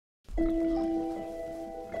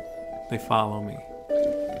They follow me.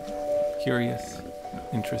 Curious,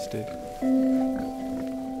 interested.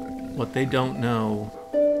 What they don't know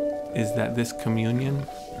is that this communion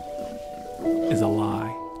is a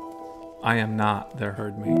lie. I am not their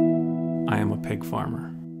herd mate. I am a pig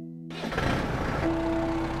farmer.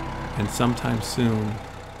 And sometime soon,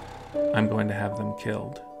 I'm going to have them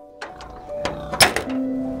killed.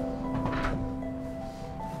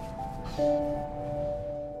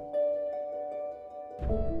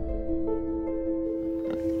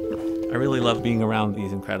 I really love being around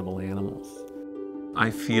these incredible animals.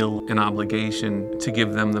 I feel an obligation to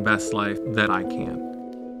give them the best life that I can.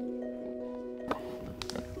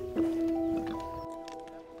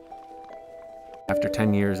 After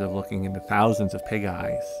 10 years of looking into thousands of pig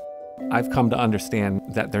eyes, I've come to understand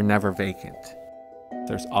that they're never vacant.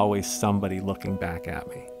 There's always somebody looking back at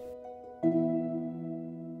me.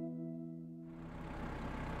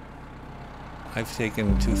 I've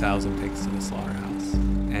taken 2,000 pigs to the slaughterhouse,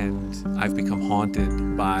 and I've become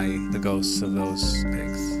haunted by the ghosts of those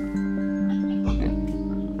pigs.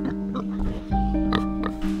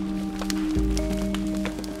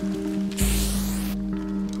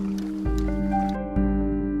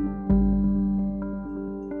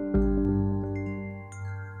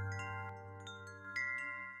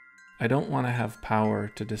 I don't want to have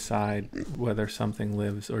power to decide whether something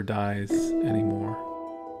lives or dies anymore.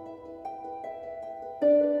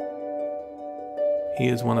 He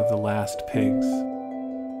is one of the last pigs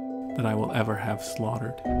that I will ever have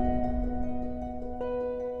slaughtered.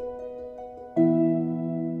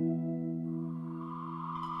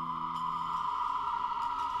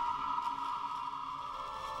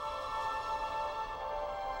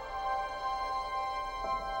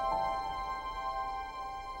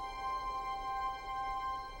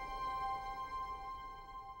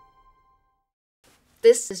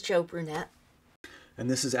 This is Joe Brunette. And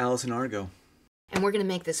this is Allison Argo. And we're going to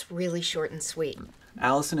make this really short and sweet.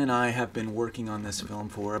 Allison and I have been working on this film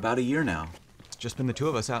for about a year now. It's just been the two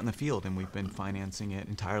of us out in the field, and we've been financing it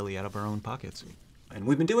entirely out of our own pockets. And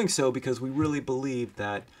we've been doing so because we really believe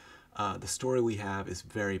that the story we have is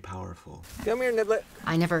very powerful. Come here, Niblet.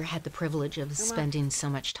 I never had the privilege of spending so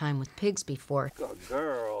much time with pigs before. Good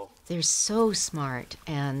girl. They're so smart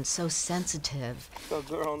and so sensitive. Good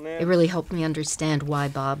girl, Nib. It really helped me understand why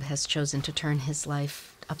Bob has chosen to turn his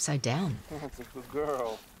life upside down. That's a good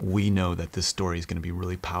girl. We know that this story is going to be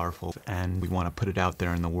really powerful, and we want to put it out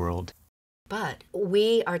there in the world. But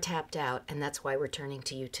we are tapped out, and that's why we're turning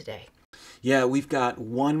to you today. Yeah, we've got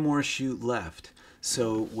one more shoot left.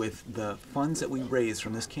 So with the funds that we raise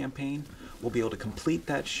from this campaign, we'll be able to complete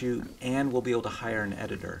that shoot, and we'll be able to hire an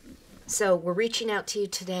editor. So we're reaching out to you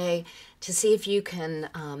today to see if you can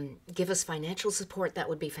give us financial support. That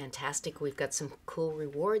would be fantastic. We've got some cool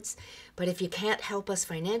rewards. But if you can't help us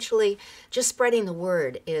financially, just spreading the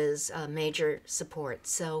word is a major support.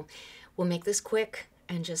 So we'll make this quick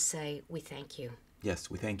and just say we thank you. Yes,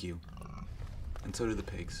 we thank you. And so do the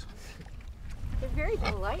pigs. They're very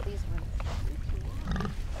polite, these ones.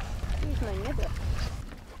 Here's my nibble.